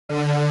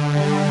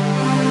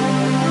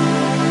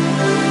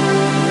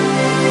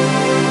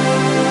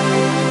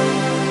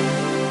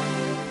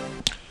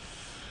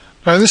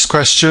Now in this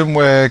question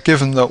we're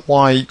given that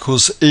y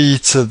equals e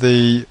to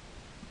the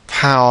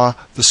power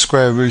the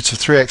square root of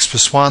 3x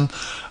plus 1,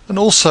 and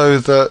also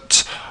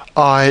that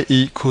I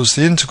equals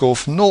the integral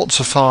from 0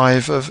 to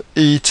 5 of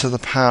e to the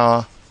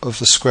power of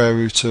the square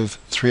root of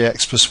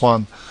 3x plus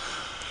 1.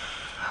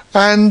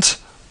 And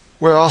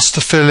we're asked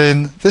to fill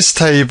in this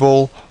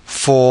table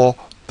for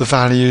the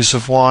values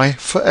of y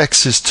for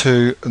x's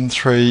 2 and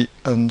 3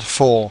 and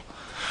 4.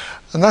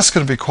 And that's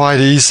going to be quite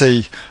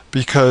easy,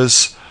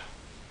 because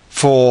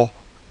for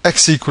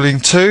x equaling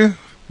 2,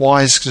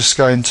 y is just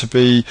going to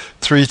be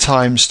 3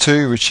 times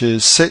 2, which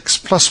is 6,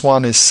 plus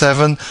 1 is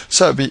 7,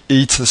 so it would be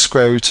e to the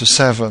square root of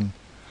 7.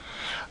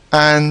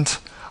 And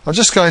I'm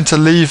just going to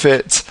leave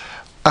it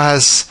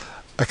as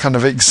a kind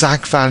of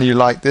exact value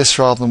like this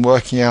rather than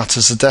working out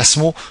as a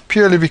decimal,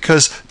 purely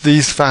because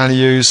these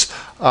values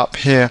up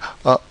here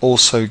are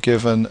also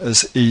given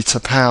as e to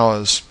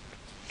powers.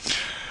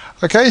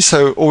 Okay,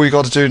 so all we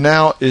got to do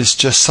now is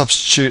just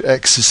substitute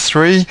x is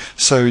 3,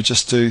 so we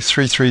just do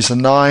 3 3s are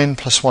 9,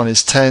 plus 1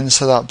 is 10,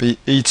 so that would be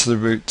e to the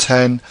root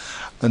 10,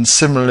 and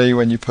similarly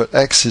when you put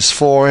x is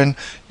 4 in,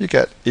 you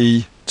get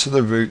e to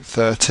the root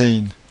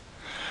 13.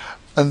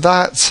 And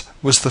that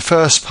was the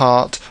first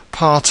part,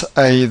 part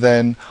A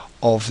then,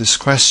 of this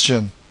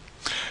question.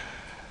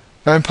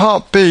 Now in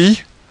part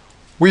B,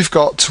 we've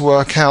got to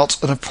work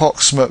out an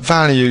approximate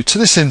value to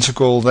this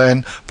integral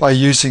then by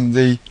using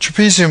the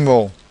trapezium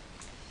rule.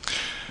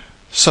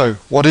 So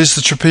what is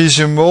the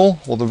trapezium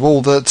rule? Well, the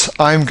rule that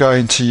I'm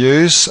going to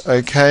use,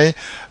 okay,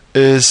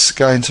 is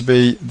going to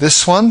be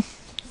this one,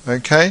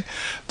 okay,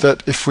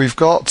 that if we've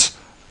got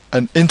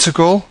an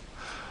integral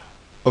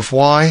of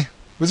y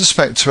with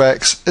respect to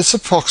x, it's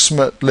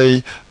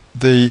approximately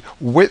the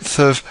width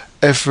of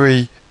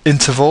every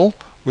interval,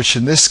 which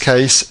in this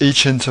case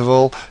each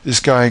interval is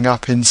going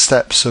up in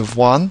steps of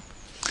 1,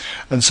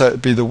 and so it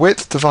would be the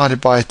width divided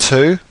by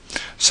 2.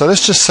 So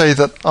let's just say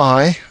that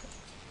I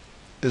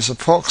is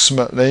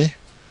approximately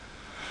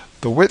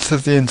the width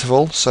of the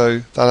interval,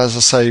 so that, as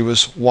I say,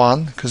 was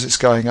 1 because it's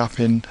going up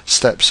in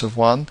steps of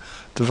 1,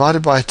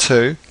 divided by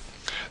 2.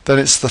 Then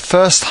it's the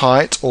first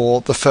height, or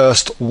the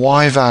first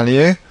y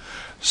value,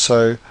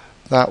 so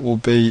that will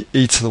be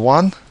e to the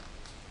 1,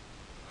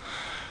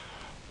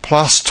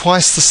 plus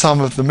twice the sum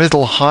of the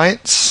middle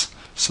heights,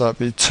 so that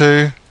would be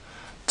 2,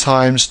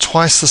 times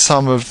twice the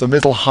sum of the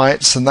middle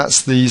heights, and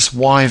that's these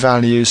y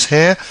values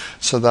here,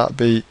 so that would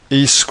be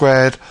e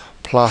squared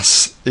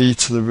plus e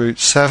to the root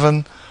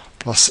 7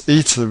 plus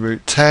e to the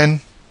root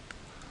 10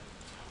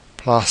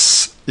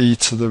 plus e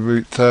to the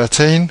root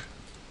 13,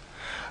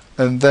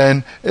 and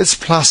then it's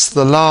plus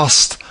the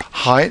last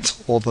height,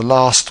 or the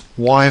last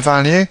y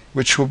value,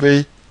 which will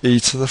be e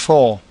to the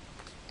 4.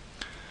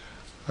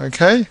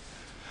 Okay,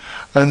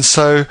 and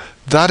so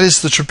that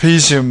is the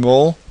trapezium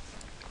rule,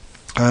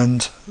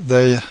 and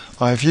there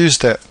I've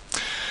used it.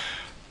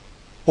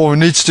 All we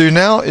need to do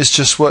now is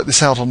just work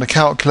this out on the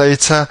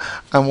calculator,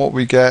 and what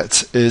we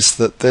get is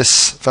that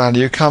this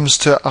value comes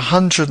to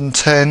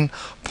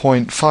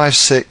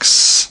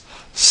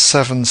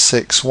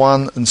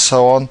 110.56761 and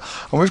so on,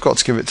 and we've got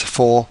to give it to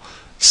 4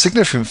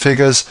 significant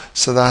figures,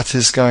 so that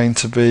is going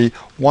to be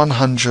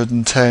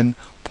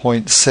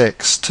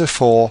 110.6 to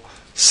 4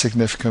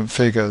 significant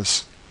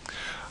figures.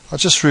 I'll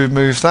just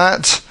remove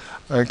that,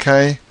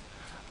 okay,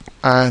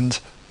 and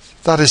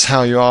that is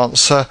how your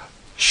answer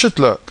should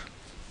look.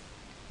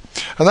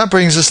 And that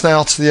brings us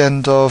now to the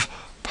end of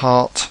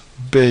part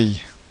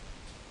B.